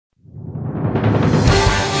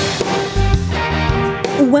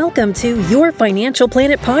Welcome to Your Financial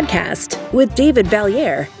Planet podcast with David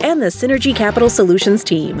Valier and the Synergy Capital Solutions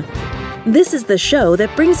team. This is the show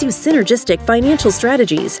that brings you synergistic financial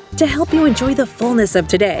strategies to help you enjoy the fullness of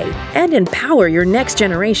today and empower your next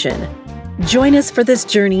generation. Join us for this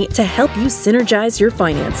journey to help you synergize your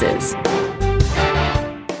finances.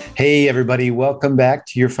 Hey, everybody. Welcome back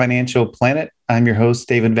to Your Financial Planet. I'm your host,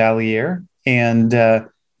 David Valier. And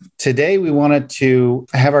today we wanted to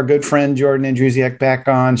have our good friend, Jordan Andrusiak, back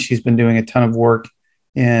on. She's been doing a ton of work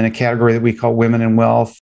in a category that we call Women and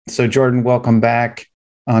Wealth. So, Jordan, welcome back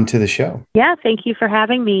onto the show. Yeah, thank you for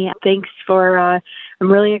having me. Thanks for, I'm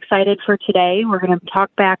really excited for today. We're going to talk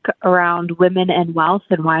back around women and wealth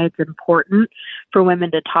and why it's important for women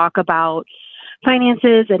to talk about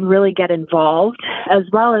finances and really get involved, as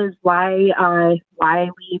well as why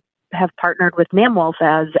we have partnered with NamWolf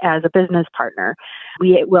as a business partner.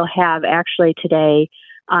 We will have actually today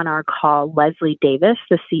on our call Leslie Davis,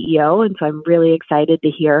 the CEO, and so I'm really excited to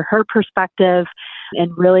hear her perspective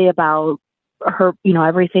and really about her,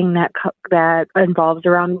 everything that involves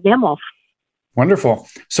around NamWolf. Wonderful.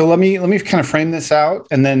 So let me kind of frame this out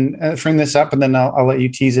and then frame this up, and then I'll let you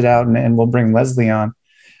tease it out, and we'll bring Leslie on.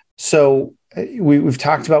 So we've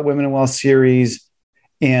talked about Women and Wealth series,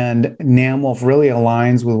 and NamWolf really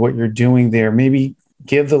aligns with what you're doing there. Maybe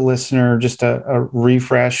give the listener just a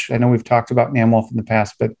refresh. I know we've talked about NamWolf in the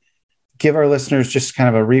past, but give our listeners just kind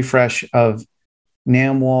of a refresh of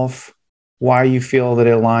NamWolf, why you feel that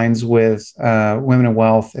it aligns with Women and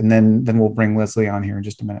Wealth, and then we'll bring Leslie on here in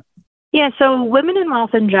just a minute. Yeah, so women and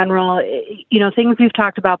wealth in general, things we've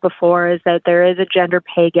talked about before is that there is a gender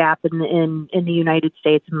pay gap in the United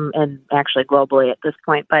States and actually globally at this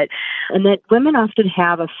point, and that women often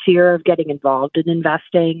have a fear of getting involved in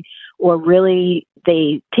investing, or really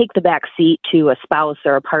they take the back seat to a spouse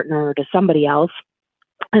or a partner or to somebody else.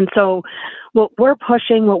 And so what we're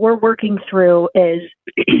working through is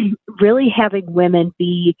really having women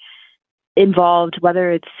be involved, whether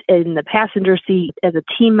it's in the passenger seat as a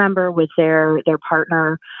team member with their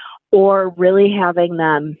partner, or really having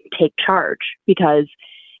them take charge. Because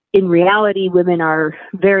in reality, women are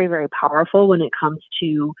very, very powerful when it comes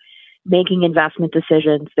to making investment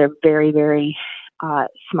decisions. They're very, very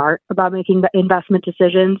smart about making investment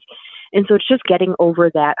decisions. And so it's just getting over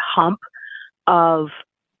that hump of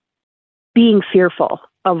being fearful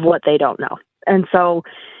of what they don't know. And so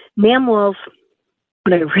NamWolf,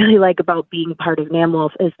 what I really like about being part of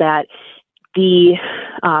NamWolf is that the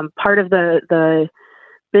part of the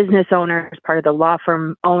business owners, part of the law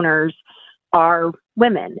firm owners are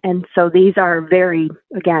women. And so these are very,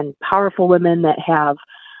 again, powerful women that have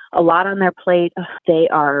a lot on their plate. They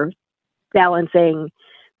are balancing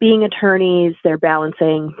being attorneys, they're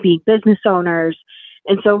balancing being business owners.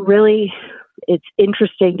 And so really it's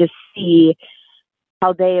interesting to see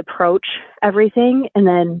how they approach everything, and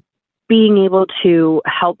then being able to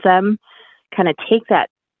help them kind of take that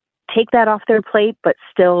off their plate, but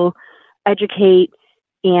still educate,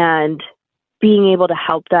 and being able to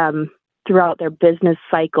help them throughout their business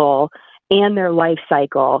cycle and their life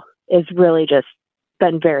cycle is really just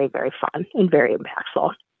been very, very fun and very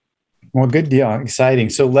impactful. Well, good deal. Exciting.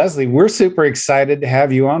 So Leslie, we're super excited to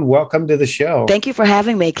have you on. Welcome to the show. Thank you for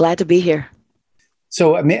having me. Glad to be here.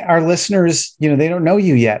 So our listeners, they don't know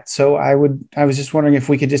you yet. So I was just wondering if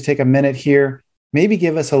we could just take a minute here, maybe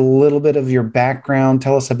give us a little bit of your background.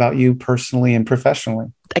 Tell us about you personally and professionally.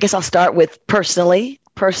 I guess I'll start with personally.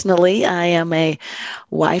 Personally, I am a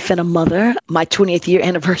wife and a mother. My 20th year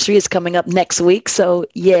anniversary is coming up next week. So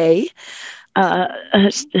yay. And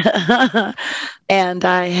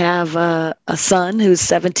I have a son who's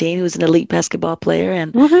 17, who's an elite basketball player,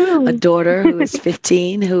 and a daughter who is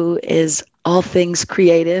 15, who is all things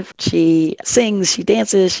creative. She sings, she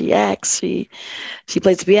dances, she acts, she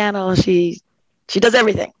plays the piano, she does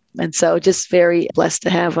everything. And so just very blessed to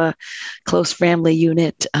have a close family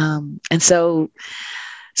unit. And so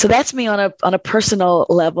that's me on a personal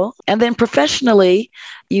level. And then professionally,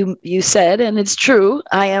 you said, and it's true,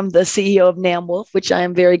 I am the CEO of NamWolf, which I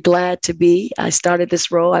am very glad to be. I started this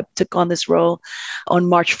role. I took on this role on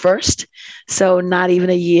March 1st. So not even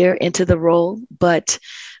a year into the role, but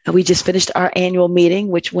we just finished our annual meeting,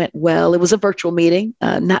 which went well. It was a virtual meeting,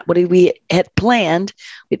 not what we had planned.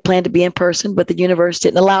 We planned to be in person, but the universe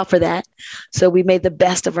didn't allow for that. So we made the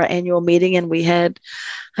best of our annual meeting, and we had,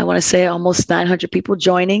 I want to say, almost 900 people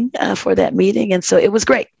joining for that meeting. And so it was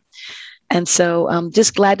great. And so I'm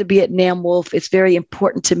just glad to be at NamWolf. It's very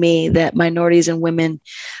important to me that minorities and women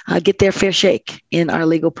get their fair shake in our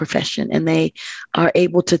legal profession, and they are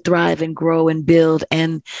able to thrive and grow and build.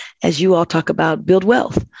 And as you all talk about, build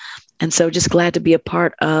wealth. And so just glad to be a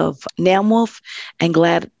part of NAMWOLF and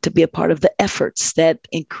glad to be a part of the efforts that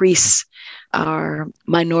increase our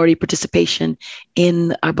minority participation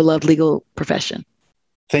in our beloved legal profession.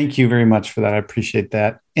 Thank you very much for that. I appreciate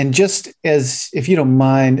that. And just as, if you don't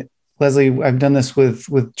mind, Leslie, I've done this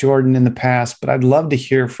with Jordan in the past, but I'd love to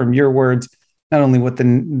hear from your words, not only what the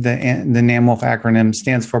NAMWOLF acronym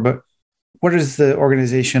stands for, but what is the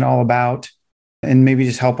organization all about? And maybe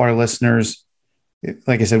just help our listeners.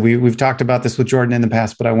 Like I said, we've talked about this with Jordan in the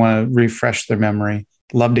past, but I want to refresh their memory.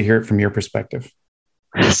 Love to hear it from your perspective.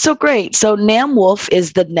 So great. So NAMWOLF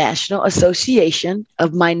is the National Association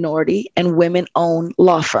of Minority and Women-Owned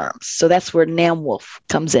Law Firms. So that's where NAMWOLF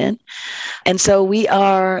comes in. And so we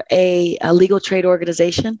are a legal trade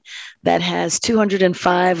organization that has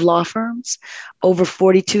 205 law firms over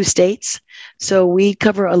 42 states. So we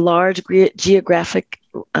cover a large geographic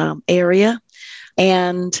area.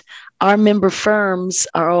 And our member firms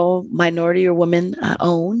are all minority or women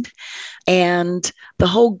owned. And the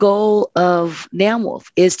whole goal of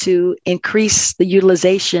NAMWOLF is to increase the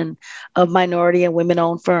utilization of minority and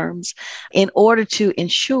women-owned firms in order to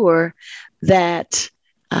ensure that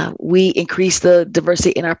we increase the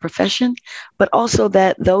diversity in our profession, but also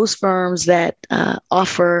that those firms that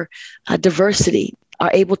offer diversity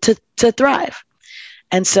are able to thrive.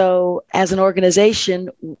 And so as an organization,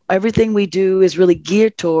 everything we do is really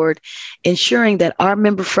geared toward ensuring that our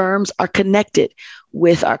member firms are connected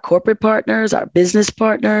with our corporate partners, our business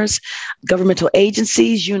partners, governmental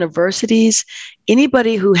agencies, universities,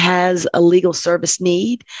 anybody who has a legal service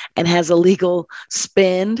need and has a legal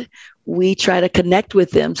spend. We try to connect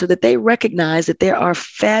with them so that they recognize that there are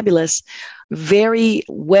fabulous, very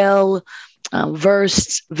well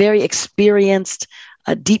versed, very experienced,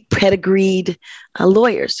 deep pedigreed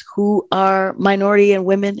lawyers who are minority and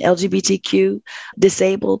women, LGBTQ,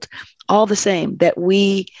 disabled, all the same, that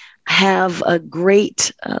we have a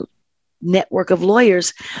great network of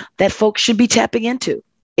lawyers that folks should be tapping into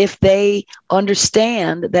if they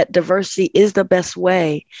understand that diversity is the best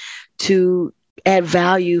way to add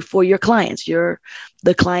value for your clients,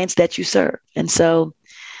 the clients that you serve. And so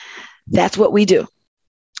that's what we do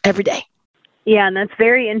every day. Yeah, and that's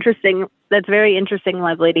very interesting. That's very interesting,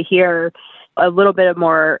 Leslie, to hear a little bit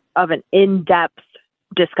more of an in-depth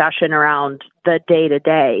discussion around the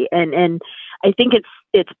day-to-day. And I think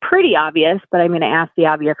it's pretty obvious, but I'm going to ask the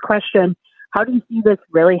obvious question. How do you see this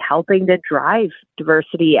really helping to drive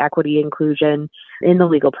diversity, equity, inclusion in the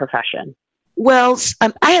legal profession? Well,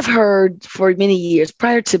 I have heard for many years,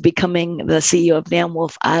 prior to becoming the CEO of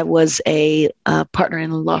NAMWOLF, I was a partner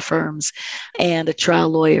in law firms and a trial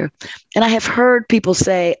lawyer. And I have heard people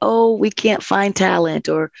say, oh, we can't find talent,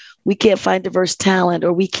 or we can't find diverse talent,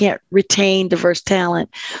 or we can't retain diverse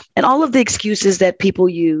talent. And all of the excuses that people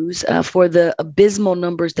use for the abysmal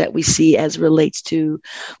numbers that we see as relates to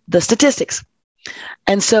the statistics.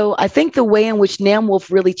 And so I think the way in which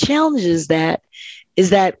NAMWOLF really challenges that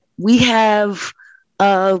is that we have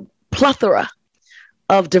a plethora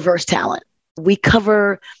of diverse talent. We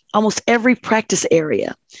cover almost every practice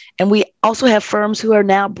area. And we also have firms who are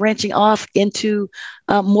now branching off into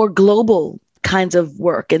more global kinds of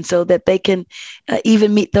work, and so that they can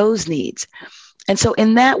even meet those needs. And so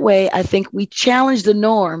in that way, I think we challenge the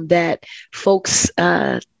norm that folks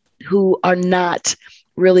who are not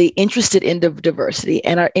really interested in diversity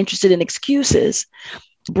and are interested in excuses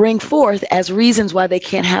bring forth as reasons why they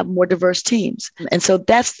can't have more diverse teams. And so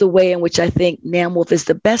that's the way in which I think NAMWOLF is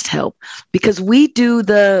the best help, because we do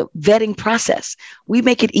the vetting process. We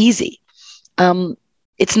make it easy.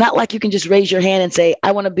 It's not like you can just raise your hand and say,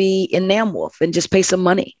 I want to be in NAMWOLF and just pay some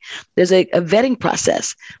money. There's a vetting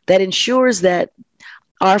process that ensures that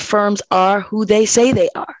our firms are who they say they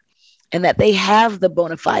are, and that they have the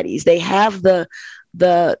bona fides, they have the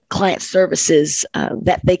client services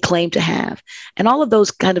that they claim to have, and all of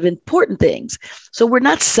those kind of important things. So we're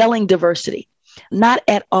not selling diversity, not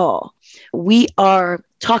at all. We are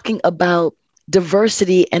talking about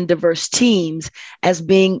diversity and diverse teams as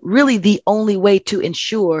being really the only way to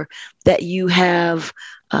ensure that you have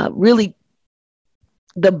really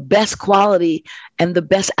the best quality and the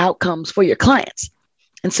best outcomes for your clients.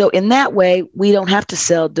 And so in that way, we don't have to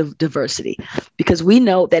sell diversity, because we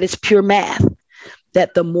know that it's pure math,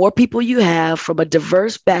 that the more people you have from a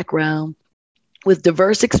diverse background with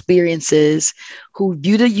diverse experiences who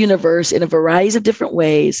view the universe in a variety of different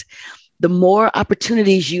ways, the more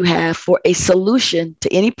opportunities you have for a solution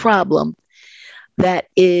to any problem that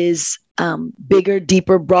is bigger,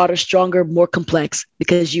 deeper, broader, stronger, more complex,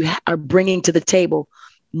 because you are bringing to the table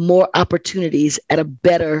more opportunities at a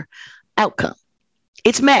better outcome.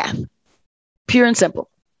 It's math, pure and simple.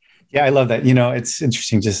 Yeah, I love that. It's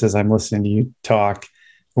interesting just as I'm listening to you talk.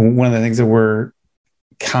 One of the things that we're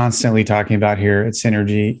constantly talking about here at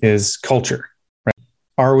Synergy is culture, right?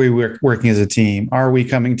 Are we working as a team? Are we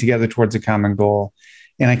coming together towards a common goal?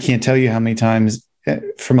 And I can't tell you how many times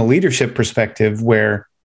from a leadership perspective where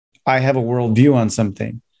I have a worldview on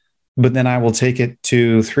something, but then I will take it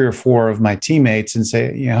to 3 or 4 of my teammates and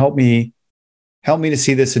say, help me to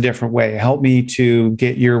see this a different way. Help me to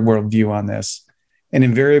get your worldview on this. And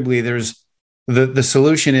invariably, there's the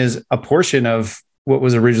solution is a portion of what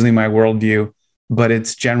was originally my worldview, but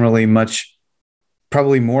it's generally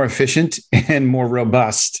probably more efficient and more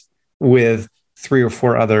robust with 3 or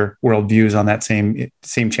 4 other worldviews on that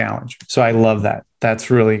same challenge. So I love that. That's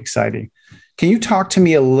really exciting. Can you talk to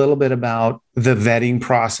me a little bit about the vetting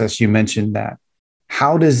process? You mentioned that.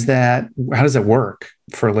 How does that work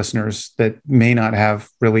for listeners that may not have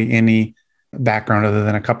really any background other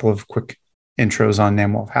than a couple of quick intros on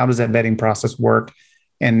NamWolf? How does that vetting process work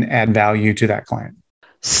and add value to that client?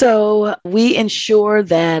 So we ensure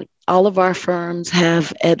that all of our firms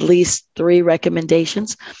have at least 3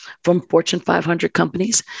 recommendations from Fortune 500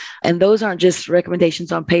 companies. And those aren't just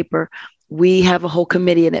recommendations on paper. We have a whole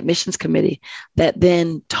committee, an admissions committee, that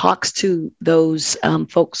then talks to those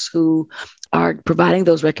folks who are providing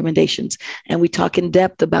those recommendations. And we talk in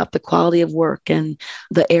depth about the quality of work and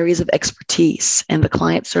the areas of expertise and the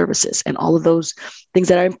client services and all of those things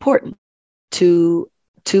that are important to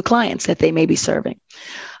clients that they may be serving.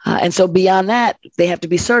 And so beyond that, they have to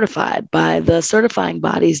be certified by the certifying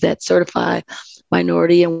bodies that certify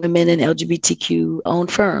minority and women and LGBTQ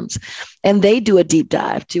owned firms. And they do a deep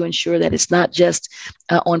dive to ensure that it's not just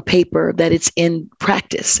on paper, that it's in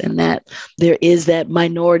practice and that there is that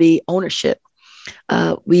minority ownership.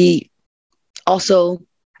 We also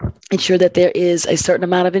ensure that there is a certain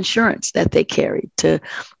amount of insurance that they carry to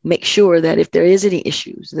make sure that if there is any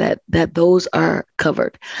issues, that those are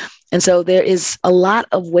covered. And so there is a lot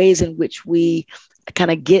of ways in which we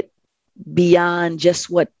kind of get beyond just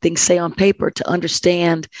what things say on paper to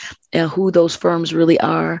understand who those firms really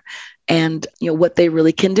are and what they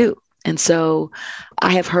really can do. And so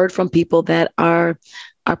I have heard from people that our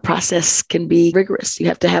process can be rigorous. You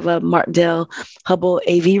have to have a Martindale Hubble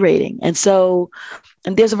AV rating. And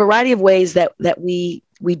there's a variety of ways that we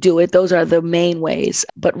do it. Those are the main ways.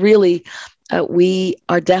 But really, we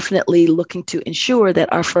are definitely looking to ensure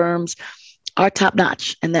that our firms are top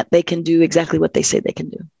notch and that they can do exactly what they say they can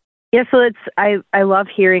do. Yeah, so I love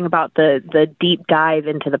hearing about the deep dive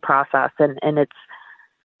into the process, and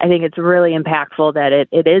I think it's really impactful that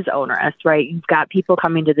it is onerous, right? You've got people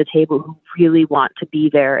coming to the table who really want to be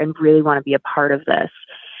there and really want to be a part of this.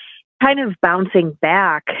 Kind of bouncing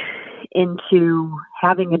back into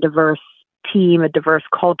having a diverse team, a diverse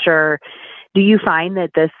culture, do you find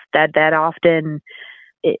that often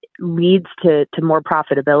it leads to more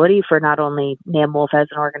profitability for not only NamWolf as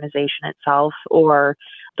an organization itself or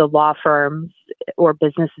the law firms or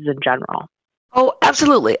businesses in general? Oh,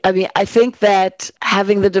 absolutely. I mean, I think that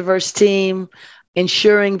having the diverse team,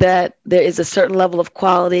 ensuring that there is a certain level of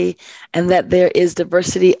quality and that there is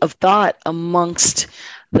diversity of thought amongst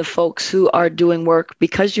the folks who are doing work,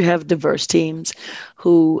 because you have diverse teams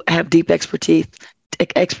who have deep expertise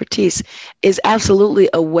is absolutely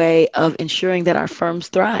a way of ensuring that our firms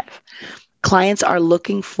thrive. Clients are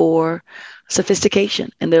looking for sophistication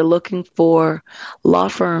and they're looking for law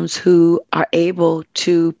firms who are able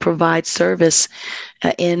to provide service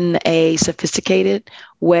in a sophisticated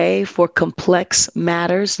way for complex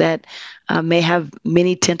matters that may have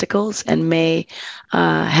many tentacles and may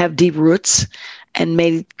have deep roots and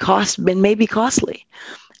may be costly.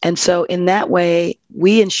 And so in that way,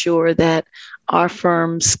 we ensure that our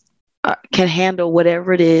firms can handle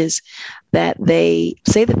whatever it is that they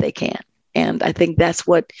say that they can. And I think that's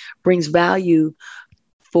what brings value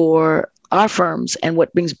for our firms and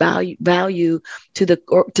what brings value to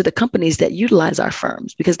the companies that utilize our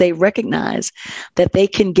firms, because they recognize that they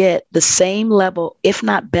can get the same level, if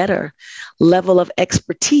not better, level of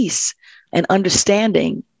expertise and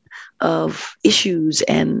understanding of issues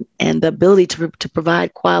and the ability to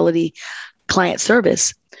provide quality client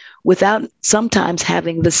service without sometimes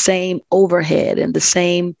having the same overhead and the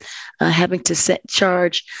same having to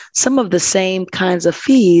charge some of the same kinds of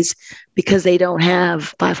fees because they don't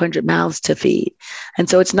have 500 mouths to feed. And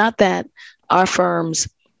so it's not that our firms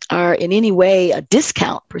are in any way a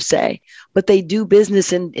discount per se, but they do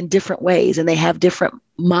business in different ways and they have different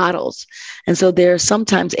models. And so they're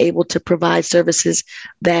sometimes able to provide services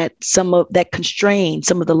that constrain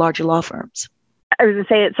some of the larger law firms. I was going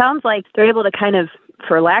to say, it sounds like they're able to kind of,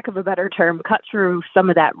 for lack of a better term, cut through some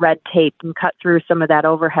of that red tape and cut through some of that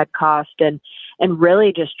overhead cost and and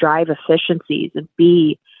really just drive efficiencies and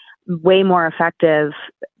be way more effective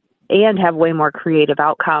and have way more creative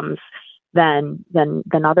outcomes than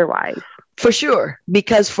otherwise. For sure,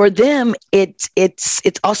 because for them, it's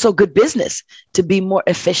also good business to be more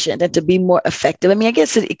efficient and to be more effective. I mean, I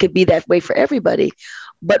guess it could be that way for everybody,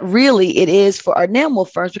 but really it is for our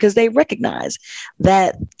NAMWOLF firms because they recognize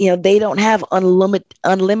that, they don't have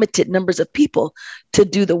unlimited numbers of people to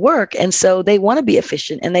do the work. And so they want to be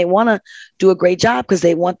efficient and they want to do a great job because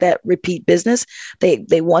they want that repeat business.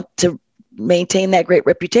 They want to maintain that great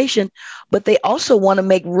reputation, but they also want to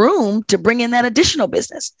make room to bring in that additional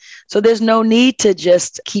business. So there's no need to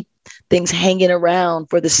just keep things hanging around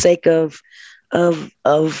for the sake of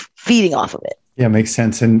feeding off of it. Yeah, makes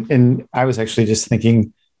sense. And I was actually just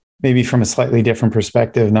thinking maybe from a slightly different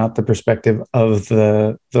perspective, not the perspective of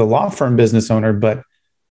the law firm business owner, but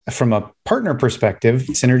from a partner perspective,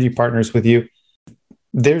 Synergy partners with you.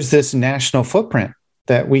 There's this national footprint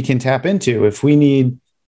that we can tap into. If we need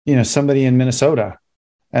somebody in Minnesota,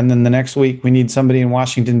 and then the next week we need somebody in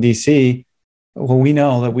Washington, D.C., well, we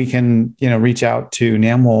know that we can, reach out to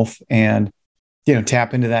NAMWOLF and,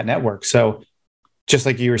 tap into that network. So just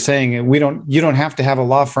like you were saying, you don't have to have a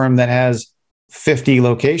law firm that has 50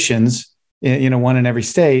 locations, one in every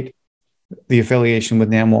state. The affiliation with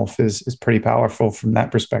NAMWOLF is pretty powerful from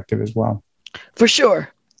that perspective as well. For sure.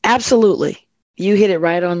 Absolutely. You hit it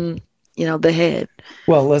right on the head.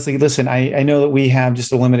 Well, Leslie, listen, I know that we have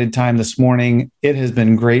just a limited time this morning. It has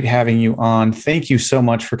been great having you on. Thank you so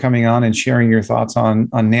much for coming on and sharing your thoughts on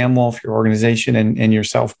NAMWOLF, your organization, and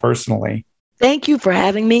yourself personally. Thank you for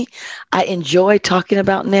having me. I enjoy talking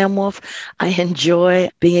about NAMWOLF. I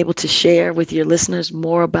enjoy being able to share with your listeners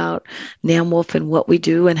more about NAMWOLF and what we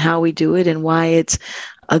do and how we do it and why it's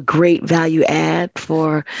a great value add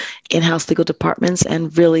for in-house legal departments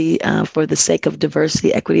and really for the sake of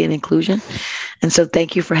diversity, equity, and inclusion. And so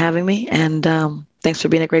thank you for having me. And thanks for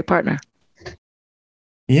being a great partner.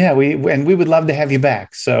 Yeah, we would love to have you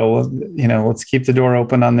back. So, let's keep the door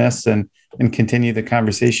open on this and continue the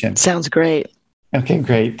conversation. Sounds great. Okay,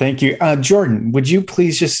 great. Thank you. Jordan, would you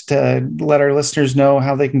please just let our listeners know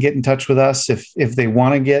how they can get in touch with us if they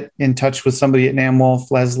want to get in touch with somebody at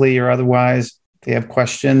NAMWOLF, Leslie, or otherwise, if they have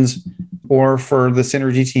questions, or for the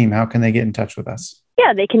Synergy team, how can they get in touch with us?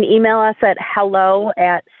 Yeah, they can email us at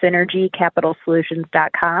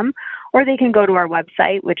hello@synergycapitalsolutions.com, or they can go to our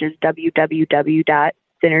website, which is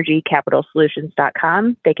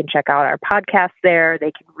www.synergycapitalsolutions.com. They can check out our podcast there.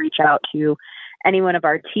 They can reach out to any one of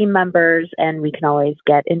our team members, and we can always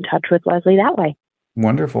get in touch with Leslie that way.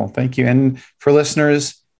 Wonderful. Thank you. And for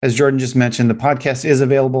listeners, as Jordan just mentioned, the podcast is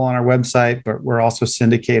available on our website, but we're also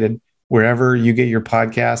syndicated wherever you get your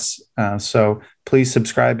podcasts. So please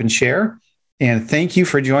subscribe and share. And thank you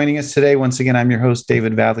for joining us today. Once again, I'm your host,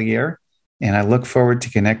 David Valier, and I look forward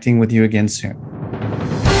to connecting with you again soon.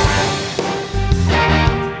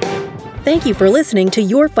 Thank you for listening to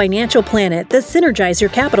Your Financial Planet, the Synergize Your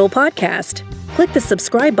Capital podcast. Click the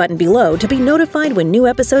subscribe button below to be notified when new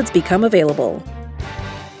episodes become available.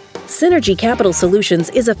 Synergy Capital Solutions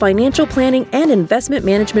is a financial planning and investment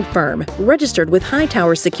management firm registered with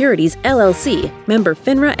Hightower Securities, LLC, member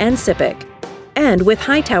FINRA and SIPC, and with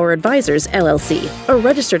Hightower Advisors, LLC, a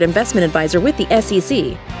registered investment advisor with the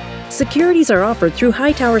SEC. Securities are offered through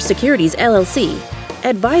Hightower Securities, LLC.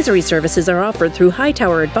 Advisory services are offered through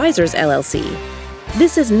Hightower Advisors, LLC.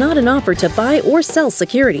 This is not an offer to buy or sell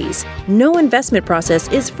securities. No investment process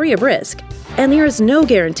is free of risk, and there is no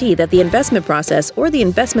guarantee that the investment process or the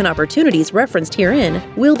investment opportunities referenced herein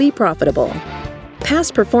will be profitable.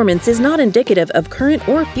 Past performance is not indicative of current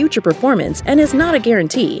or future performance and is not a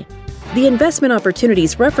guarantee. The investment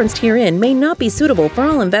opportunities referenced herein may not be suitable for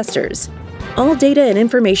all investors. All data and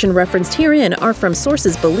information referenced herein are from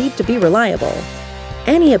sources believed to be reliable.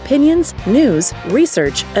 Any opinions, news,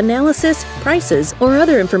 research, analysis, prices, or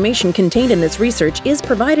other information contained in this research is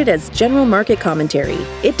provided as general market commentary.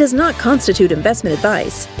 It does not constitute investment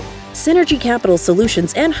advice. Synergy Capital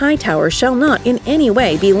Solutions and Hightower shall not in any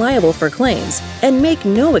way be liable for claims and make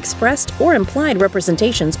no expressed or implied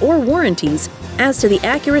representations or warranties as to the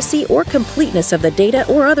accuracy or completeness of the data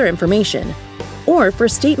or other information, or for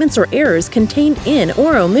statements or errors contained in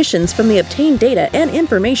or omissions from the obtained data and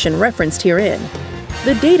information referenced herein.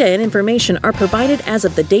 The data and information are provided as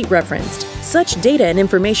of the date referenced. Such data and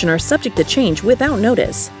information are subject to change without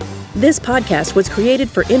notice. This podcast was created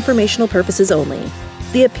for informational purposes only.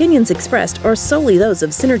 The opinions expressed are solely those of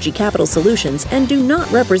Synergy Capital Solutions and do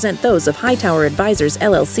not represent those of Hightower Advisors,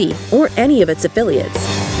 LLC, or any of its affiliates.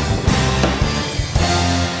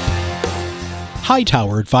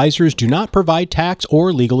 Hightower Advisors do not provide tax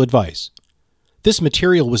or legal advice. This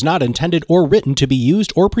material was not intended or written to be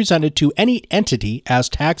used or presented to any entity as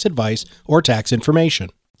tax advice or tax information.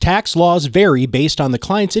 Tax laws vary based on the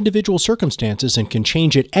client's individual circumstances and can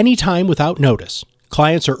change at any time without notice.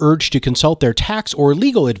 Clients are urged to consult their tax or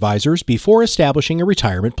legal advisors before establishing a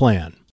retirement plan.